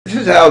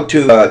is how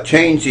to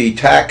change the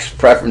tax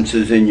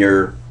preferences in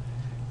your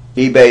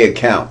eBay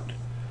account.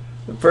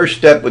 The first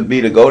step would be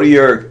to go to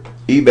your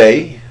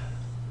eBay,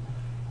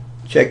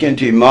 check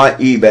into My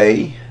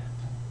eBay.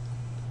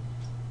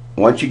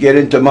 Once you get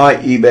into My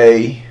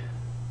eBay,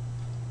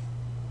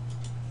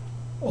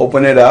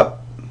 open it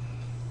up,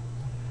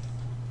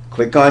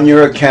 click on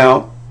your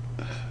account,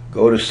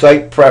 go to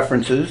Site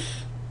Preferences.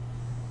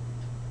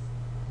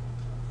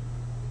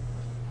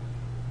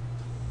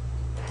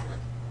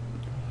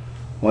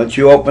 Once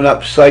you open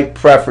up Site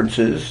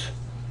Preferences,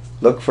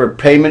 look for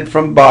Payment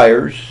from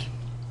Buyers.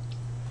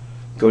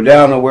 Go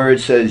down to where it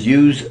says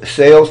Use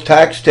Sales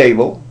Tax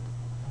Table.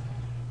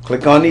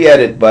 Click on the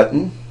Edit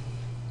button.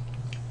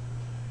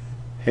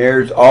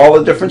 Here's all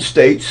the different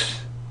states.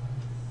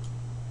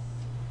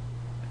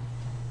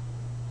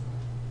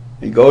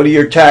 You go to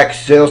your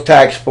sales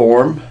tax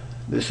form.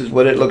 This is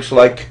what it looks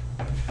like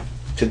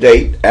to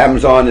date.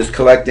 Amazon is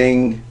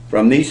collecting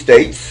from these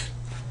states.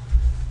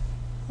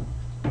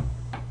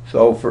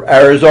 So for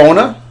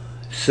Arizona,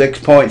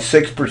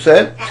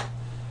 6.6%.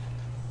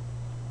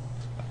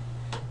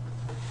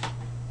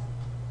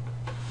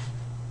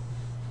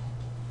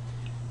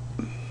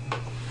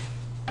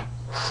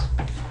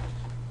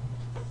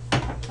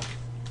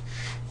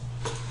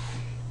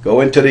 Go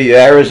into the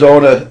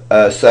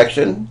Arizona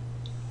section,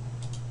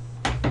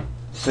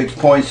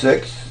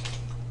 6.6.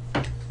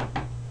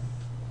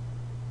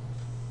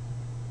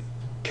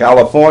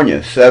 California,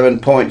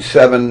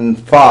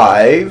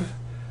 7.75.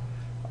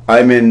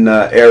 I'm in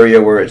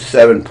area where it's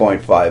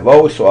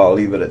 7.50, so I'll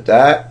leave it at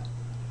that.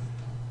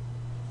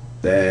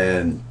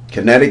 Then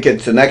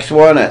Connecticut's the next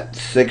one at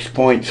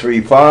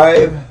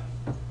 6.35.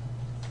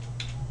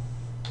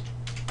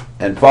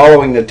 And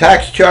following the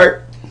tax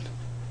chart,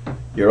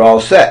 you're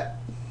all set.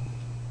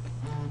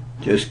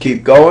 Just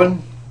keep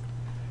going,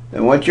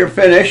 and once you're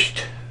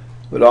finished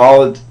with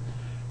all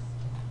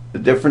the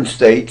different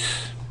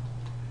states,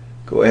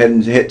 go ahead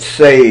and hit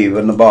Save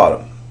on the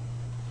bottom.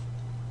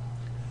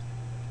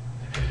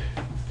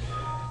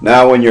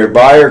 Now when your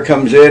buyer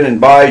comes in and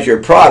buys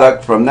your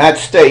product from that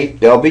state,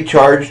 they'll be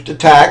charged a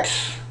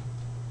tax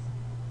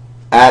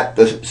at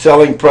the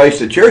selling price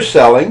that you're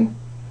selling.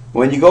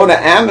 When you go to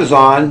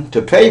Amazon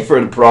to pay for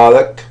the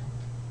product,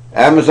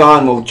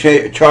 Amazon will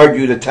charge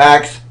you the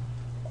tax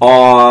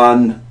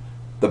on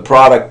the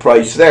product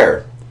price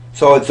there.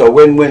 So it's a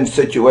win-win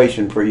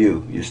situation for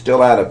you. You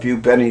still add a few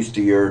pennies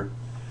to your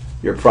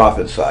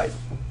profit side.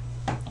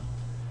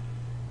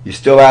 You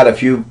still add a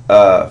few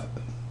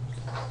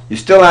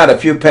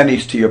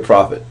pennies to your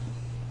profit.